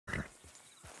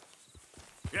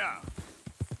Yeah.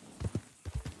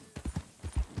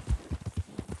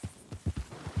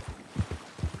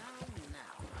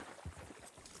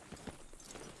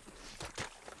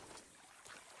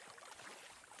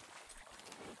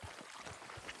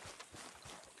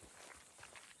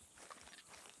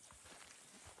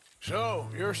 So,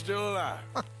 you're still alive.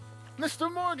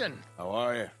 Mr. Morgan! How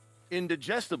are you?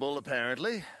 Indigestible,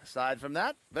 apparently. Aside from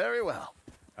that, very well.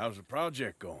 How's the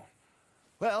project going?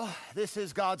 Well, this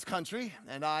is God's country,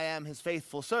 and I am his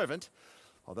faithful servant,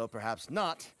 although perhaps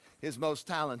not his most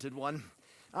talented one.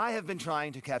 I have been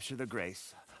trying to capture the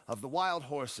grace of the wild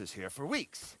horses here for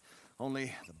weeks,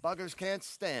 only the buggers can't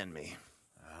stand me.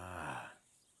 Ah.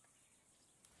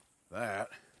 That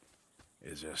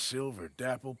is a silver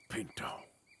dapple pinto.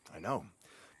 I know.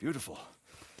 Beautiful.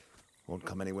 Won't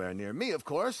come anywhere near me, of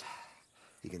course.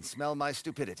 He can smell my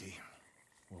stupidity.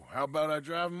 Well, how about I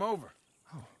drive him over?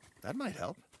 Oh, that might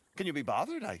help. Can you be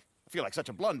bothered? I feel like such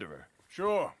a blunderer.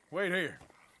 Sure. Wait here.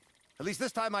 At least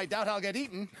this time I doubt I'll get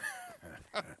eaten.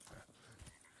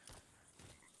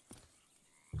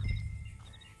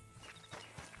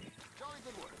 Jolly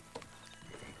good work.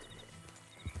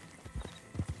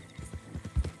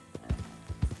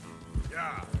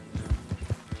 Yeah.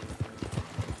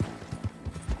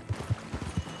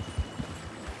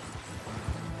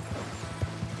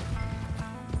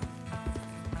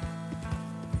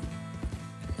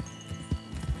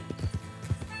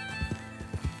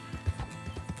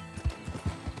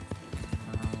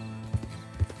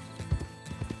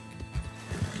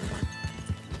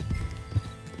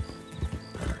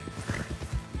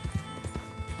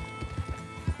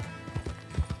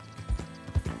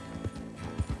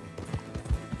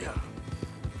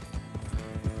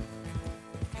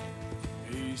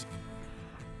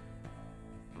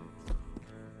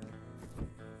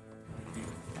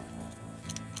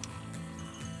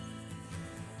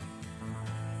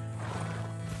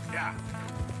 Yeah.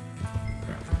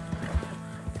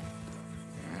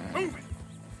 Move it.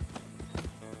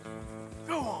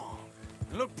 Go on.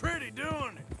 You look pretty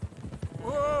doing it.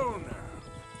 Whoa now.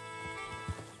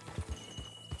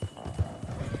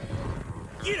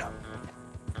 Get up.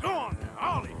 Go on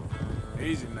now, Ollie.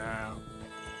 Easy now.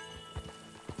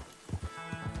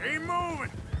 Keep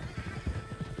moving.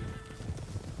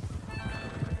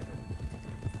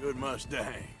 Good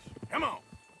mustangs. Come on.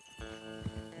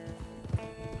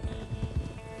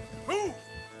 Move!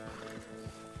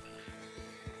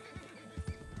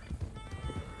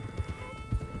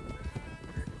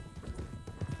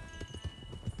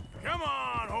 Come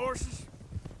on, horses.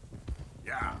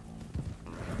 Yeah.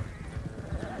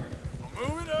 Well,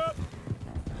 move it up.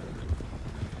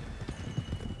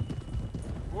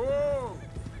 Whoa!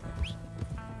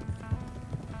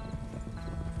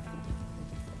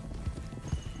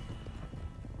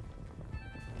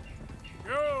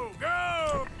 Go,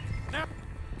 go! Now.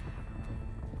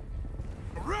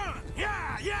 Run!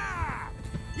 Yeah, yeah!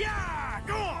 Yeah!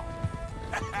 Go on!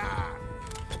 That's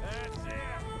it!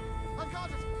 I've got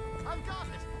it! I've got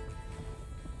it!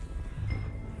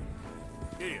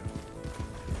 Here.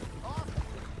 Off.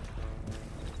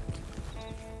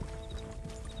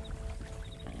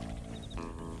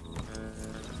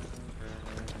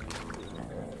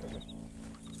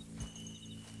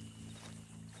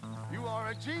 You are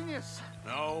a genius!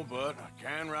 No, but I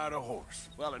can ride a horse.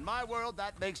 Well, in my world,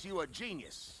 that makes you a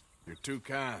genius. You're too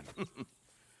kind.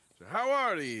 So how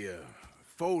are the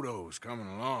photos coming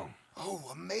along?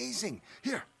 Oh, amazing.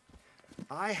 Here,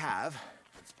 I have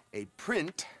a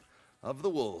print of the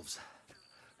wolves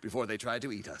before they tried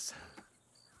to eat us.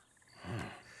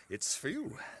 It's for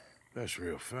you. That's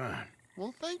real fine.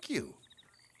 Well, thank you.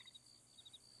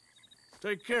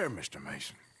 Take care, Mr.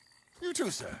 Mason. You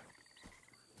too, sir.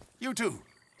 You too.